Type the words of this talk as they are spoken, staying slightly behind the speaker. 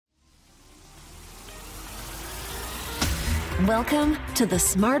Welcome to the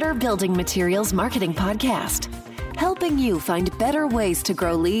Smarter Building Materials Marketing Podcast, helping you find better ways to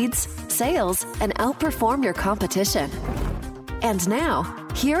grow leads, sales, and outperform your competition. And now,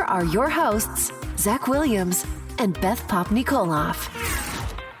 here are your hosts, Zach Williams and Beth Popnikolov.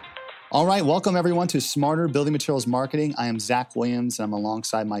 All right, welcome everyone to Smarter Building Materials Marketing. I am Zach Williams, and I'm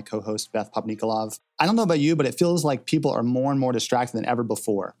alongside my co-host, Beth Popnikolov. I don't know about you, but it feels like people are more and more distracted than ever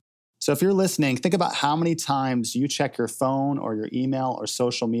before. So if you're listening, think about how many times you check your phone or your email or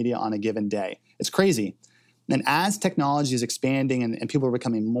social media on a given day. It's crazy. And as technology is expanding and people are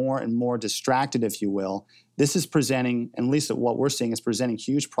becoming more and more distracted, if you will, this is presenting, and at least what we're seeing, is presenting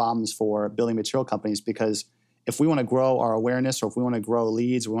huge problems for building material companies, because if we want to grow our awareness or if we want to grow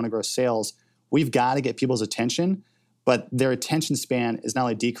leads, we want to grow sales, we've got to get people's attention, but their attention span is not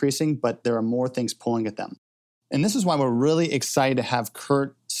only decreasing, but there are more things pulling at them. And this is why we're really excited to have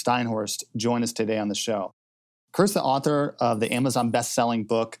Kurt Steinhorst join us today on the show. Kurt's the author of the Amazon best-selling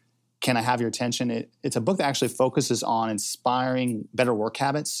book, Can I Have Your Attention? It's a book that actually focuses on inspiring better work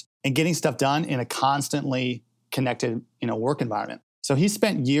habits and getting stuff done in a constantly connected, work environment. So he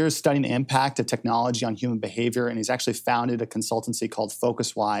spent years studying the impact of technology on human behavior, and he's actually founded a consultancy called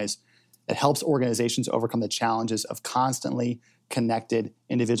FocusWise that helps organizations overcome the challenges of constantly connected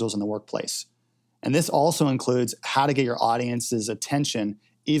individuals in the workplace. And this also includes how to get your audience's attention,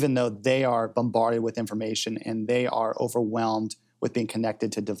 even though they are bombarded with information and they are overwhelmed with being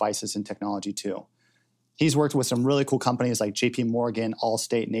connected to devices and technology too. He's worked with some really cool companies like JP Morgan,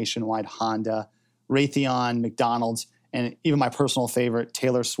 Allstate, Nationwide, Honda, Raytheon, McDonald's, and even my personal favorite,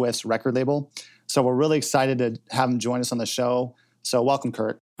 Taylor Swift's record label. So we're really excited to have him join us on the show. So welcome,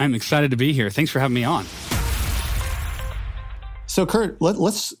 Kurt. I'm excited to be here. Thanks for having me on. So Kurt,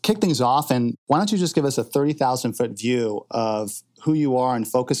 let's kick things off, and why don't you just give us a 30,000-foot view of who you are in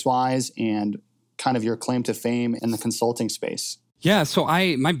FocusWise and kind of your claim to fame in the consulting space? Yeah, so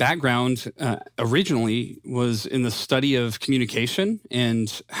my background originally was in the study of communication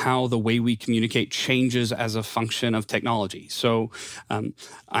and how the way we communicate changes as a function of technology. So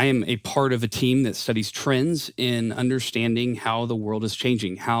I am a part of a team that studies trends in understanding how the world is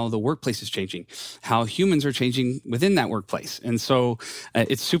changing, how the workplace is changing, how humans are changing within that workplace. And so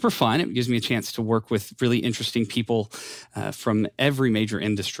it's super fun. It gives me a chance to work with really interesting people from every major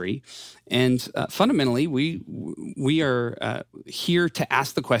industry. And fundamentally, we are here to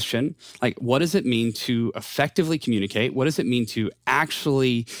ask the question, like, what does it mean to effectively communicate? What does it mean to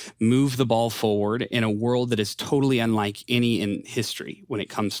actually move the ball forward in a world that is totally unlike any in history when it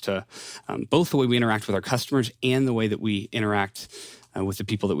comes to both the way we interact with our customers and the way that we interact with the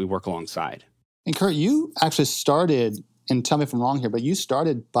people that we work alongside? And Kurt, you actually started, and tell me if I'm wrong here, but you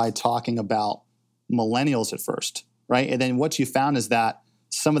started by talking about millennials at first, right? And then what you found is that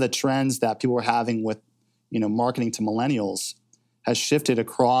some of the trends that people were having with, marketing to millennials has shifted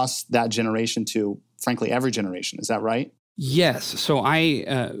across that generation to, frankly, every generation. Is that right? Yes. So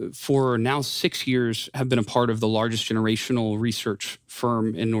I, for now 6 years, have been a part of the largest generational research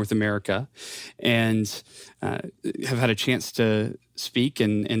firm in North America, and have had a chance to speak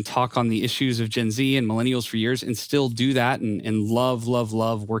and talk on the issues of Gen Z and millennials for years, and still do that and love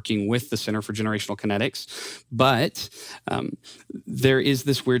working with the Center for Generational Kinetics. But there is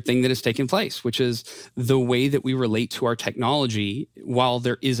this weird thing that has taken place, which is the way that we relate to our technology, while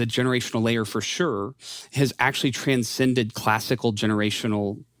there is a generational layer for sure, has actually transcended classical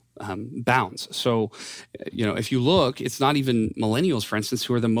generational bounds. So, if you look, it's not even millennials, for instance,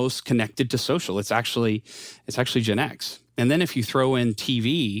 who are the most connected to social. It's actually Gen X. And then if you throw in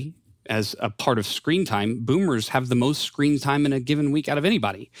TV as a part of screen time, boomers have the most screen time in a given week out of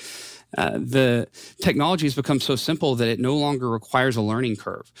anybody. The technology has become so simple that it no longer requires a learning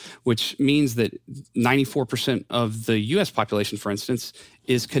curve, which means that 94% of the US population, for instance,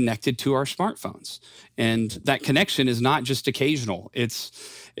 is connected to our smartphones. And that connection is not just occasional. It's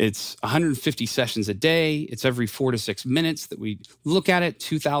 150 sessions a day. It's every 4 to 6 minutes that we look at it,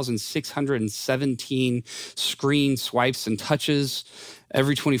 2,617 screen swipes and touches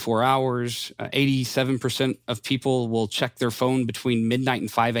every 24 hours. 87% of people will check their phone between midnight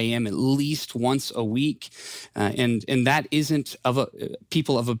and 5 a.m. at least once a week. And that isn't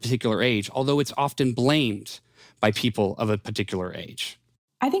people of a particular age, although it's often blamed by people of a particular age.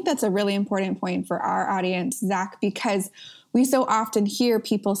 I think that's a really important point for our audience, Zach, because we so often hear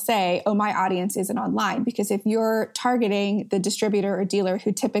people say, oh, my audience isn't online. Because if you're targeting the distributor or dealer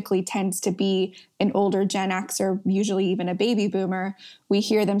who typically tends to be an older Gen X or usually even a baby boomer, we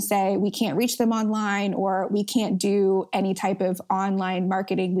hear them say, we can't reach them online, or we can't do any type of online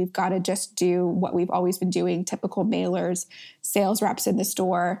marketing. We've got to just do what we've always been doing, typical mailers, sales reps in the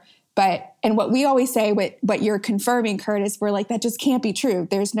store. And what we always say, what you're confirming, Kurt, is we're like, that just can't be true.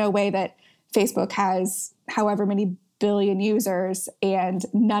 There's no way that Facebook has however many billion users and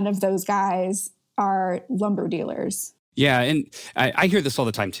none of those guys are lumber dealers. Yeah, and I hear this all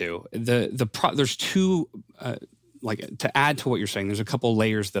the time too. There's two, to add to what you're saying, there's a couple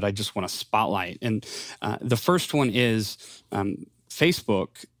layers that I just want to spotlight. And the first one is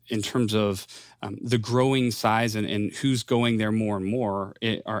Facebook, in terms of the growing size and who's going there more and more,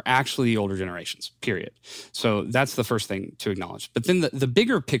 are actually the older generations, period. So that's the first thing to acknowledge. But then the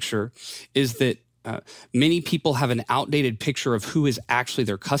bigger picture is that many people have an outdated picture of who is actually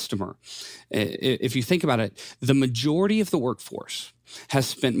their customer. If you think about it, the majority of the workforce has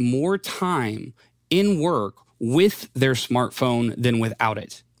spent more time in work with their smartphone than without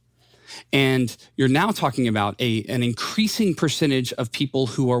it. And you're now talking about an increasing percentage of people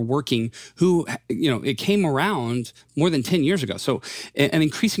who are working who, it came around more than 10 years ago. So an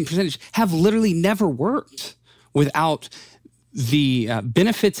increasing percentage have literally never worked without the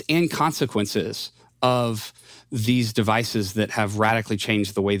benefits and consequences of these devices that have radically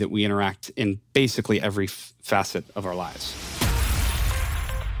changed the way that we interact in basically every facet of our lives.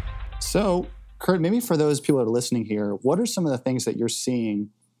 So, Kurt, maybe for those people that are listening here, what are some of the things that you're seeing?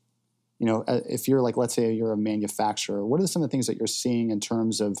 If you're let's say you're a manufacturer, what are some of the things that you're seeing in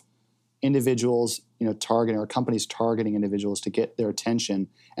terms of individuals, targeting, or companies targeting individuals to get their attention,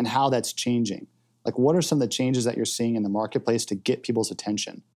 and how that's changing? What are some of the changes that you're seeing in the marketplace to get people's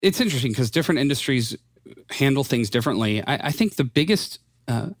attention? It's interesting because different industries handle things differently. I think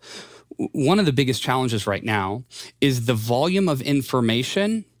one of the biggest challenges right now is the volume of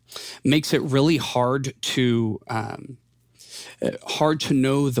information makes it really hard to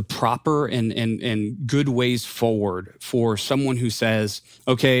know the proper and good ways forward for someone who says,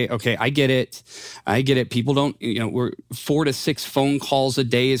 okay, I get it. People don't, we're 4 to 6 phone calls a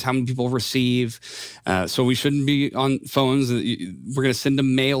day is how many people receive. So we shouldn't be on phones. We're going to send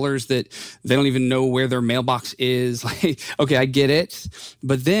them mailers that they don't even know where their mailbox is. Okay, I get it.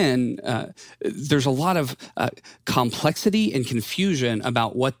 But then there's a lot of complexity and confusion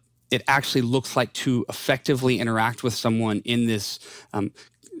about what it actually looks like to effectively interact with someone in this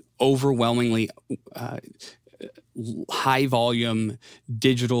overwhelmingly high volume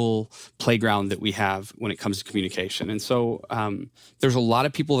digital playground that we have when it comes to communication. And so there's a lot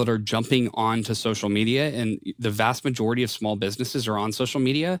of people that are jumping onto social media, and the vast majority of small businesses are on social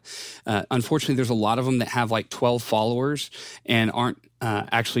media. Unfortunately, there's a lot of them that have 12 followers and aren't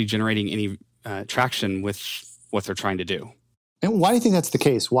actually generating any traction with what they're trying to do. And why do you think that's the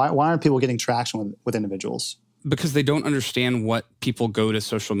case? Why aren't people getting traction with individuals? Because they don't understand what people go to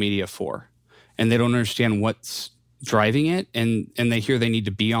social media for, and they don't understand what's driving it, and they hear they need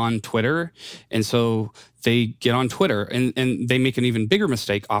to be on Twitter, and so they get on Twitter, and they make an even bigger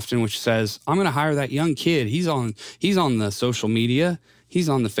mistake often, which says, I'm going to hire that young kid. He's on the social media. He's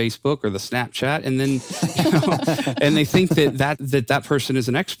on the Facebook or the Snapchat, and then and they think that person is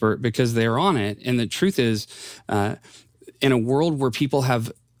an expert because they're on it. And the truth is, in a world where people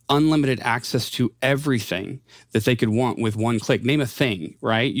have unlimited access to everything that they could want with one click, name a thing,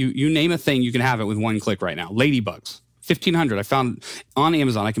 right? You name a thing, you can have it with one click right now. Ladybugs, 1,500. I found on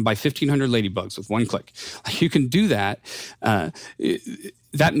Amazon, I can buy 1,500 ladybugs with one click. You can do that.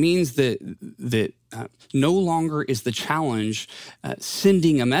 That means that no longer is the challenge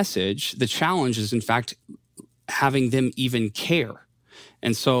sending a message. The challenge is, in fact, having them even care.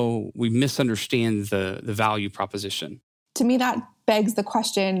 And so we misunderstand the value proposition. To me, that begs the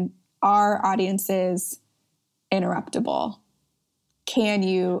question, are audiences interruptible? Can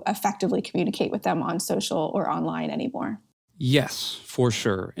you effectively communicate with them on social or online anymore? Yes, for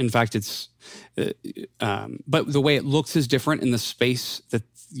sure. In fact, it's, but the way it looks is different, and the space that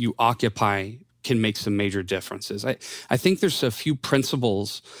you occupy can make some major differences. I think there's a few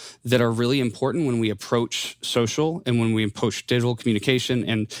principles that are really important when we approach social and when we approach digital communication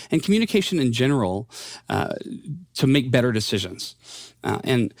and communication in general to make better decisions.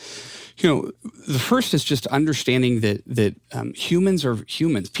 And the first is just understanding that humans are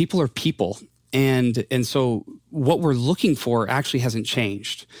humans, people are people. And so what we're looking for actually hasn't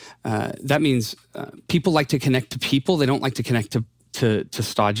changed. That means people like to connect to people. They don't like to connect to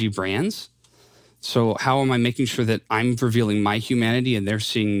stodgy brands. So how am I making sure that I'm revealing my humanity and they're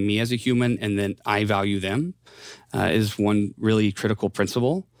seeing me as a human and then I value them is one really critical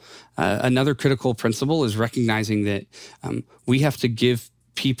principle. Another critical principle is recognizing that we have to give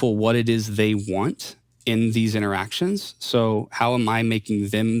people what it is they want in these interactions. So how am I making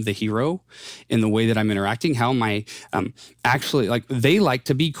them the hero in the way that I'm interacting? How am I actually, like, they like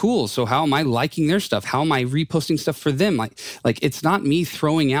to be cool. So how am I liking their stuff? How am I reposting stuff for them? Like it's not me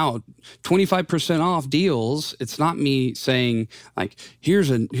throwing out 25% off deals. It's not me saying, like, here's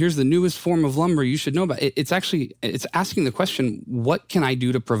the newest form of lumber you should know about. It's asking the question, what can I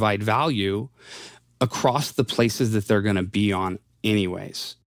do to provide value across the places that they're going to be on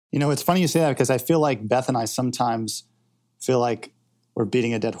anyways? You know, it's funny you say that because I feel like Beth and I sometimes feel like we're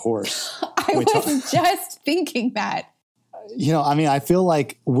beating a dead horse. I was just thinking that. You know, I mean, I feel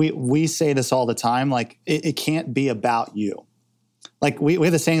like we say this all the time, like it can't be about you. Like we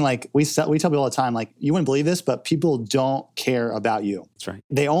have the saying, like we tell people all the time, like, you wouldn't believe this, but people don't care about you. That's right.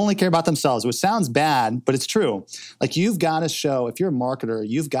 They only care about themselves, which sounds bad, but it's true. Like, you've got to show, if you're a marketer,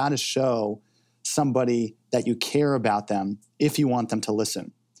 you've got to show somebody that you care about them if you want them to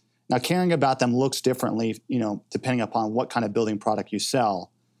listen. Now, caring about them looks differently, you know, depending upon what kind of building product you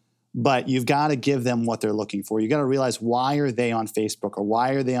sell. But you've got to give them what they're looking for. You got to realize, why are they on Facebook, or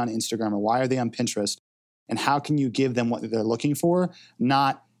why are they on Instagram, or why are they on Pinterest? And how can you give them what they're looking for?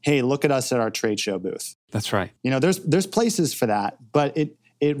 Not, hey, look at us at our trade show booth. That's right. You know, there's places for that, but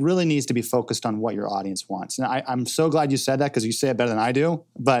it really needs to be focused on what your audience wants. And I'm so glad you said that, because you say it better than I do,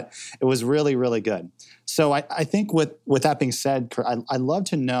 but it was really, really good. So I think with that being said, Kurt, I'd love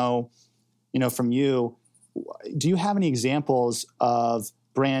to know, you know, from you, do you have any examples of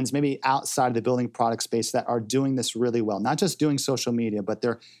brands maybe outside of the building product space that are doing this really well? Not just doing social media, but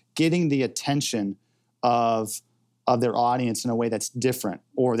they're getting the attention of their audience in a way that's different,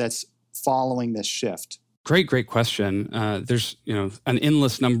 or that's following this shift. Great question. There's, you know, an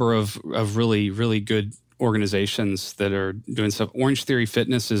endless number of really, really good organizations that are doing stuff. Orange Theory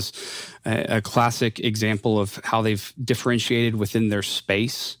Fitness is a classic example of how they've differentiated within their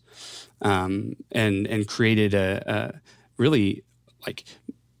space, and created a really, like,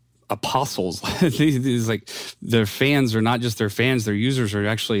 apostles. These, like, their fans are not just their fans, their users are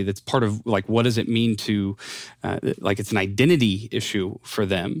actually, that's part of, like, what does it mean to, like, it's an identity issue for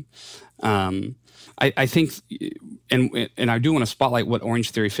them. I think, and I do want to spotlight what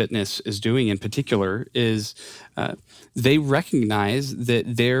Orange Theory Fitness is doing in particular, is they recognize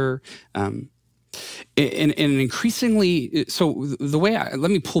that they're, and increasingly, so the way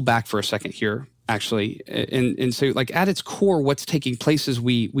let me pull back for a second here, actually, and say, like, at its core, what's taking place is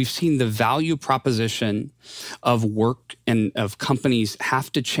we've seen the value proposition of work and of companies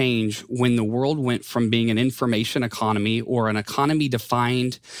have to change when the world went from being an information economy, or an economy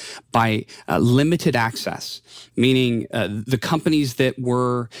defined by limited access, meaning the companies that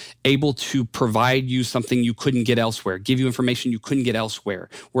were able to provide you something you couldn't get elsewhere, give you information you couldn't get elsewhere,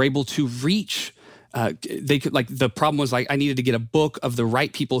 were able to reach. They could, like, the problem was, like, I needed to get a book of the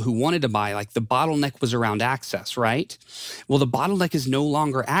right people who wanted to buy. Like, the bottleneck was around access, right? Well, the bottleneck is no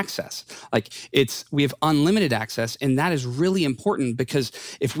longer access. Like, we have unlimited access, and that is really important, because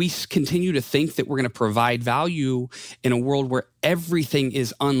if we continue to think that we're going to provide value in a world where everything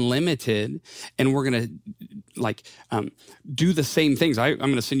is unlimited, and we're going to, like, do the same things, I'm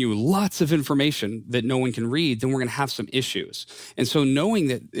going to send you lots of information that no one can read, then we're going to have some issues. And so knowing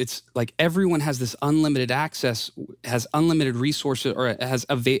that it's like everyone has this unlimited access, has unlimited resources, or has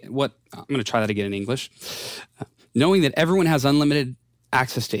I'm going to try that again in English. Knowing that everyone has unlimited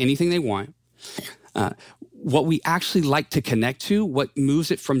access to anything they want, what we actually like to connect to, what moves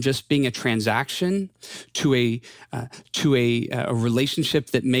it from just being a transaction to a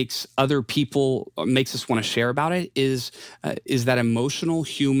relationship that makes other people, makes us want to share about it, is that emotional,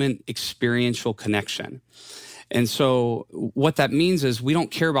 human, experiential connection. And so what that means is we don't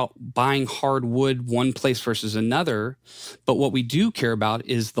care about buying hardwood one place versus another, but what we do care about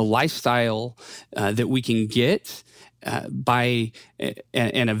is the lifestyle that we can get by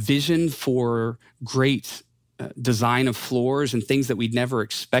and a vision for great design of floors and things that we'd never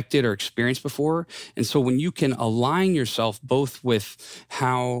expected or experienced before. And so when you can align yourself both with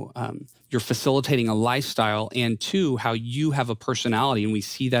how you're facilitating a lifestyle, and two, how you have a personality, and we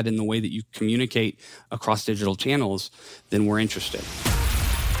see that in the way that you communicate across digital channels, then we're interested.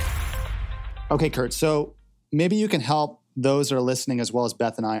 Okay, Kurt. So maybe you can help those that are listening, as well as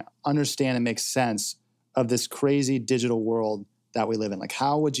Beth and I, understand and make sense of this crazy digital world that we live in. Like,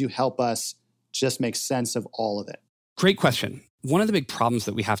 how would you help us just make sense of all of it? Great question. one of the big problems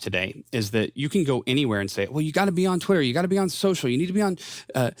that we have today is that you can go anywhere and say, well, you got to be on Twitter, you got to be on social, you need to be on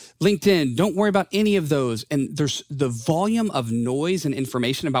LinkedIn, don't worry about any of those. And there's the volume of noise and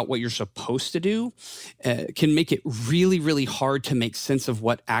information about what you're supposed to do can make it really, really hard to make sense of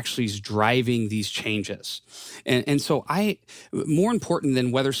what actually is driving these changes. And so more important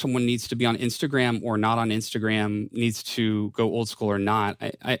than whether someone needs to be on Instagram or not on Instagram, needs to go old school or not,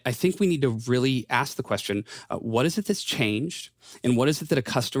 I think we need to really ask the question, what is it that's changed? And what is it that a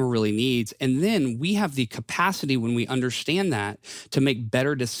customer really needs? And then we have the capacity, when we understand that, to make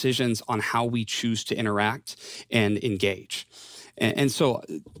better decisions on how we choose to interact and engage. And so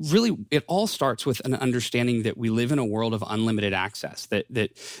really, it all starts with an understanding that we live in a world of unlimited access,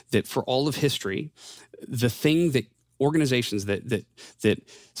 that for all of history, the thing that organizations, that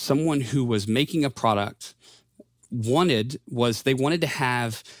someone who was making a product wanted was they wanted to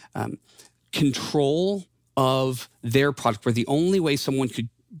have control of their product, where the only way someone could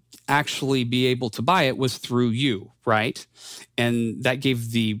actually be able to buy it was through you, right? And that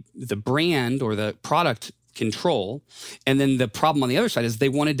gave the brand or the product control. And then the problem on the other side is they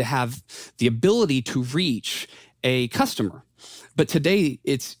wanted to have the ability to reach a customer. But today,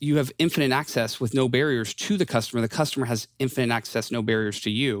 you have infinite access with no barriers to the customer. The customer has infinite access, no barriers to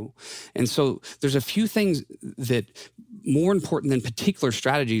you. And so there's a few things that, more important than particular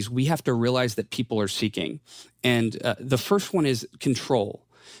strategies, we have to realize that people are seeking. And the first one is control.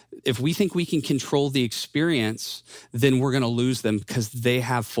 If we think we can control the experience, then we're going to lose them because they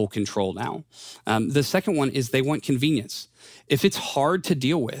have full control now. The second one is they want convenience. If it's hard to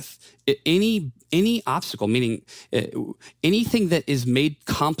deal with, any obstacle, meaning anything that is made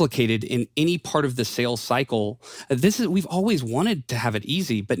complicated in any part of the sales cycle, we've always wanted to have it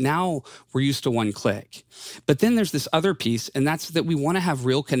easy, but now we're used to one click. But then there's this other piece, and that's that we want to have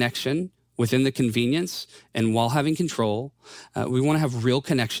real connection within the convenience, and while having control, we want to have real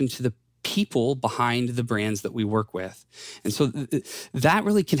connection to the people behind the brands that we work with. And so that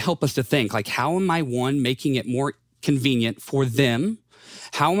really can help us to think, like, how am I, one, making it more convenient for them?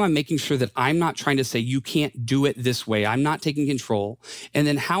 How am I making sure that I'm not trying to say, you can't do it this way? I'm not taking control. And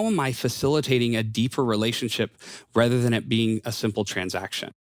then how am I facilitating a deeper relationship rather than it being a simple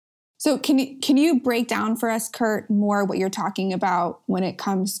transaction? So can you break down for us, Kurt, more what you're talking about when it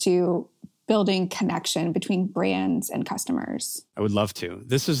comes to building connection between brands and customers? I would love to.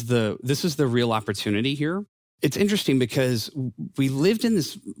 This is the real opportunity here. It's interesting because we lived in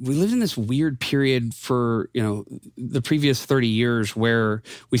this weird period for, the previous 30 years where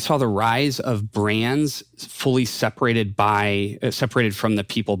we saw the rise of brands fully separated from the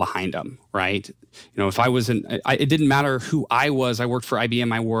people behind them, right? If it didn't matter who I was. I worked for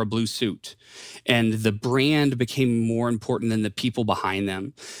IBM. I wore a blue suit. And the brand became more important than the people behind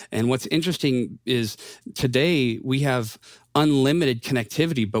them. And what's interesting is today we have unlimited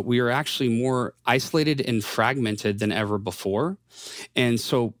connectivity, but we are actually more isolated and fragmented than ever before. And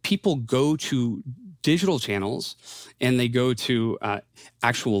so people go to digital channels and they go to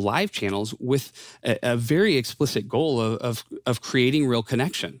actual live channels with a very explicit goal of creating real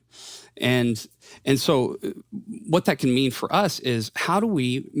connection. And so what that can mean for us is, how do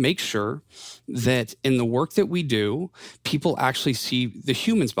we make sure that in the work that we do, people actually see the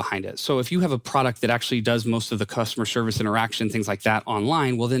humans behind it? So if you have a product that actually does most of the customer service interaction, things like that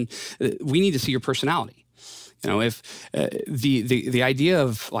online, well, then we need to see your personality. If the idea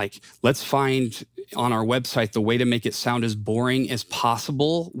of, like, let's find on our website the way to make it sound as boring as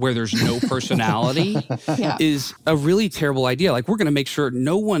possible where there's no personality is a really terrible idea. Like, we're going to make sure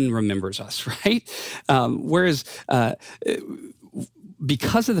no one remembers us, right? Whereas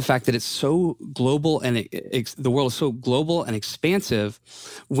because of the fact that it's so global and the world is so global and expansive,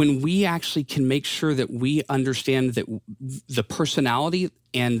 when we actually can make sure that we understand that the personality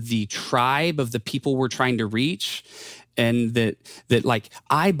and the tribe of the people we're trying to reach, and that like,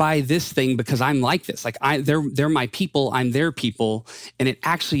 I buy this thing because I'm like this, like they're my people, I'm their people, and it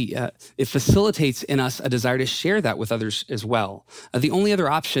actually it facilitates in us a desire to share that with others as well. The only other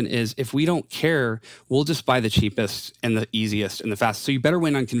option is, if we don't care, we'll just buy the cheapest and the easiest and the fastest. So you better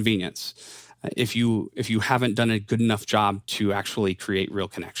win on convenience if you haven't done a good enough job to actually create real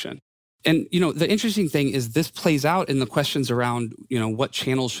connection. And, the interesting thing is this plays out in the questions around, what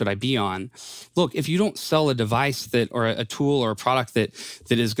channels should I be on? Look, if you don't sell a device or a tool or a product that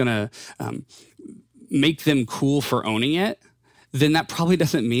is going to make them cool for owning it, then that probably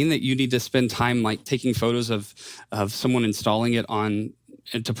doesn't mean that you need to spend time like taking photos of someone installing it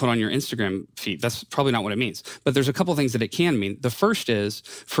to put on your Instagram feed. That's probably not what it means. But there's a couple things that it can mean. The first is,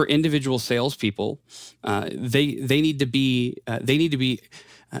 for individual salespeople, they need to be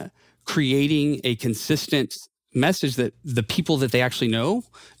creating a consistent message that the people that they actually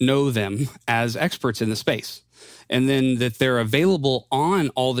know them as experts in the space. And then that they're available on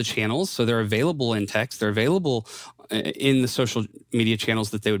all the channels. So they're available in text, they're available in the social media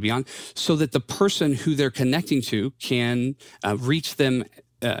channels that they would be on, so that the person who they're connecting to can reach them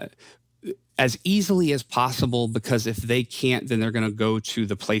as easily as possible, because if they can't, then they're going to go to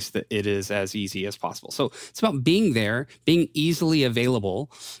the place that it is as easy as possible. So it's about being there, being easily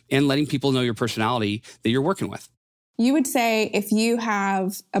available, and letting people know your personality that you're working with. You would say if you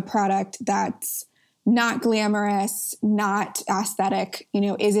have a product that's not glamorous, not aesthetic,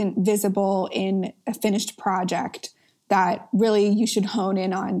 isn't visible in a finished project, that really you should hone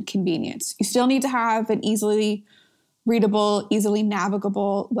in on convenience. You still need to have an easily readable, easily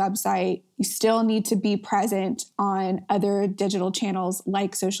navigable website. You still need to be present on other digital channels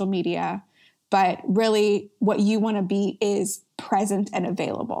like social media. But really what you want to be is present and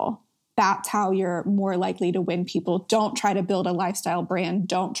available. That's how you're more likely to win people. Don't try to build a lifestyle brand.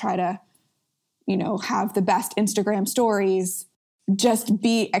 Don't try to, have the best Instagram stories. Just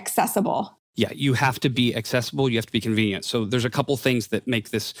be accessible. Yeah, you have to be accessible. You have to be convenient. So there's a couple things that make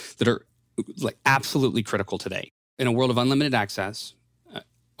this, that are like absolutely critical today. In a world of unlimited access,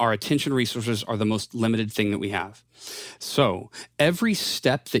 our attention resources are the most limited thing that we have. So every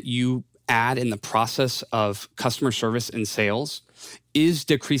step that you add in the process of customer service and sales is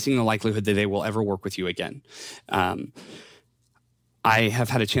decreasing the likelihood that they will ever work with you again. I have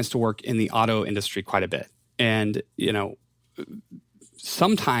had a chance to work in the auto industry quite a bit. And,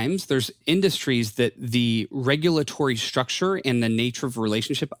 sometimes there's industries that the regulatory structure and the nature of a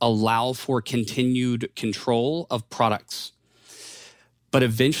relationship allow for continued control of products. But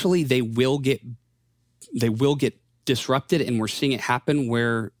eventually they will get disrupted, and we're seeing it happen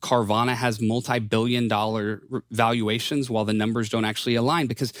where Carvana has multi-billion-dollar valuations while the numbers don't actually align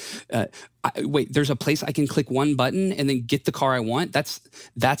because, there's a place I can click one button and then get the car I want.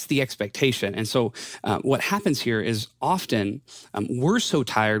 That's the expectation. And so what happens here is often we're so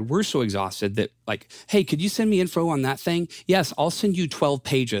tired, we're so exhausted that hey, could you send me info on that thing? Yes, I'll send you 12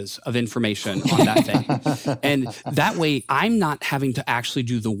 pages of information on that thing. And that way I'm not having to actually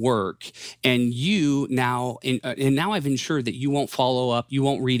do the work. And you now, and now I've ensured that you won't follow up, you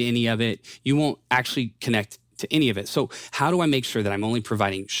won't read any of it, you won't actually connect to any of it. So how do I make sure that I'm only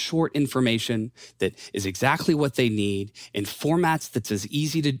providing short information that is exactly what they need in formats that's as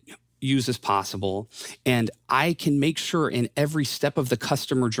easy to use as possible? And I can make sure in every step of the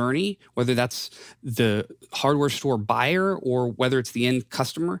customer journey, whether that's the hardware store buyer or whether it's the end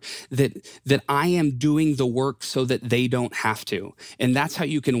customer, that I am doing the work so that they don't have to. And that's how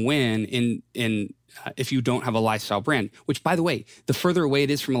you can win in if you don't have a lifestyle brand, which, by the way, the further away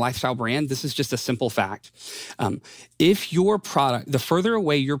it is from a lifestyle brand, this is just a simple fact. If your product, the further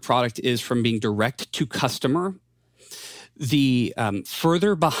away your product is from being direct to customer, the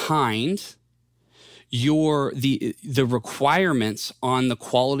further behind the requirements on the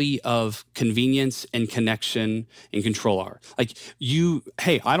quality of convenience and connection and control are.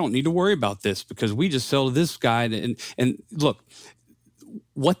 Hey, I don't need to worry about this because we just sell to this guy. And look,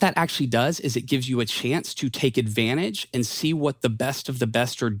 what that actually does is it gives you a chance to take advantage and see what the best of the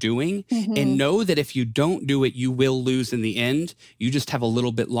best are doing, and know that if you don't do it, you will lose in the end. You just have a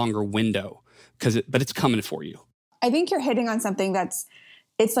little bit longer window but it's coming for you. I think you're hitting on something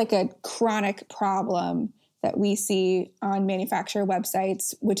it's like a chronic problem that we see on manufacturer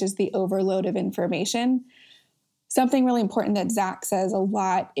websites, which is the overload of information. Something really important that Zach says a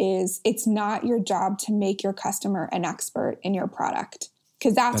lot is it's not your job to make your customer an expert in your product.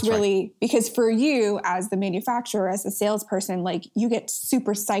 Because that's really, right. Because for you as the manufacturer, as the salesperson, you get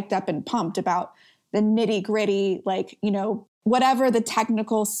super psyched up and pumped about the nitty gritty, whatever the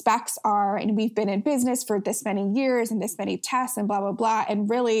technical specs are. And we've been in business for this many years and this many tests and blah, blah, blah. And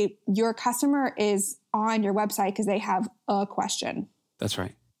really your customer is on your website because they have a question. That's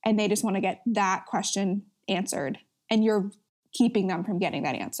right. And they just want to get that question answered. And you're keeping them from getting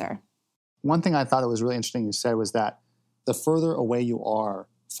that answer. One thing I thought that was really interesting you said was that the further away you are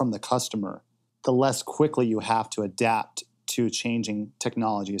from the customer, the less quickly you have to adapt to changing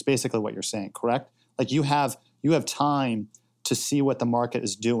technology is basically what you're saying, correct? You have time to see what the market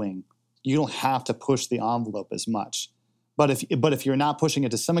is doing. You don't have to push the envelope as much. But if you're not pushing it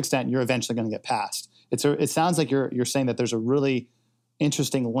to some extent, you're eventually going to get past. It sounds like you're saying that there's a really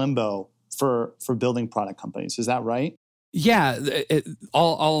interesting limbo for building product companies. Is that right? Yeah,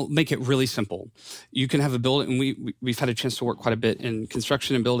 I'll make it really simple. You can have a building, and we've had a chance to work quite a bit in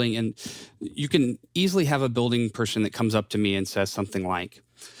construction and building, and you can easily have a building person that comes up to me and says something like,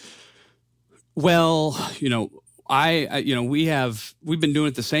 well, we've been doing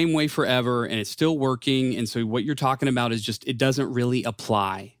it the same way forever and it's still working. And so what you're talking about is just, it doesn't really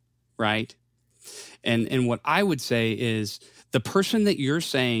apply, right? And what I would say is the person that you're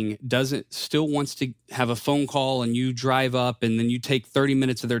saying still wants to have a phone call and you drive up and then you take 30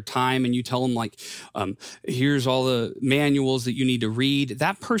 minutes of their time and you tell them like, here's all the manuals that you need to read.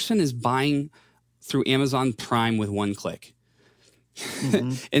 That person is buying through Amazon Prime with one click.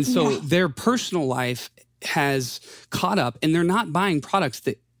 Mm-hmm. And so their personal life has caught up and they're not buying products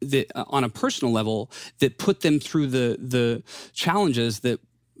that on a personal level that put them through the challenges that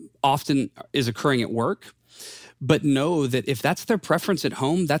often is occurring at work. But know that if that's their preference at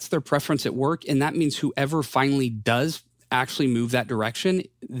home, that's their preference at work. And that means whoever finally does actually move that direction,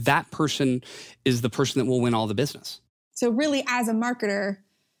 that person is the person that will win all the business. So really, as a marketer,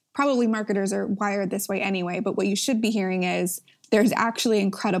 probably marketers are wired this way anyway, but what you should be hearing is there's actually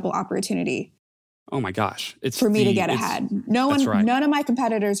incredible opportunity. Oh my gosh. It's for me to get ahead. Right. None of my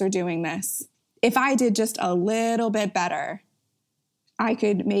competitors are doing this. If I did just a little bit better, I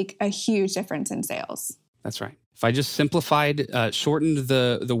could make a huge difference in sales. That's right. If I just simplified, shortened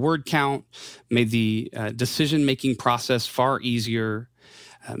the word count, made the decision-making process far easier,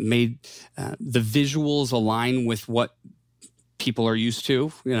 made the visuals align with what people are used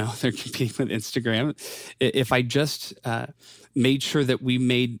to, they're competing with Instagram. If I just made sure that we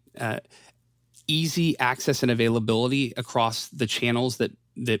made easy access and availability across the channels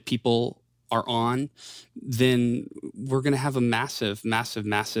that people are on, then we're going to have a massive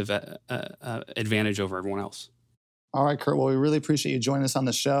advantage over everyone else. All right, Kurt. Well, we really appreciate you joining us on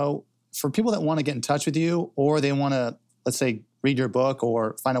the show. For people that want to get in touch with you or they want to, let's say, read your book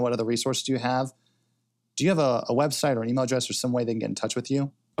or find out what other resources you have, do you have a website or an email address or some way they can get in touch with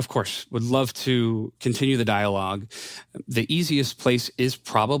you? Of course. Would love to continue the dialogue. The easiest place is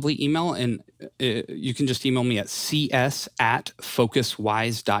probably email, and you can just email me at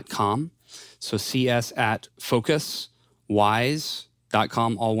cs@focuswise.com. So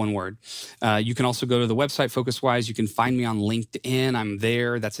cs@focuswise.com, all one word. You can also go to the website, FocusWise. You can find me on LinkedIn. I'm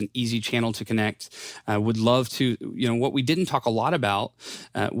there. That's an easy channel to connect. Would love to, what we didn't talk a lot about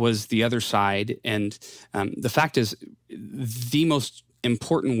was the other side. And the fact is, the most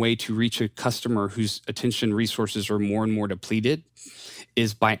important way to reach a customer whose attention resources are more and more depleted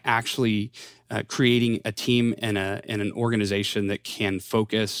is by actually creating a team and an organization that can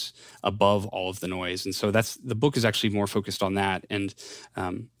focus above all of the noise. And so the book is actually more focused on that. And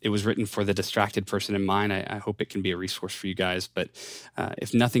it was written for the distracted person in mind. I hope it can be a resource for you guys. But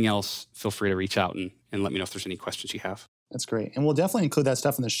if nothing else, feel free to reach out and let me know if there's any questions you have. That's great. And we'll definitely include that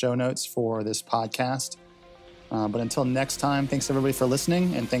stuff in the show notes for this podcast. But until next time, thanks everybody for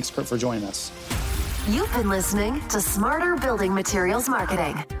listening. And thanks, Kurt, for joining us. You've been listening to Smarter Building Materials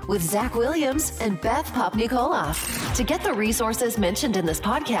Marketing with Zach Williams and Beth Popnikolov. To get the resources mentioned in this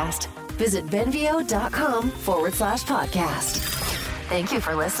podcast, visit venveo.com/podcast. Thank you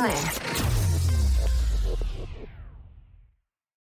for listening.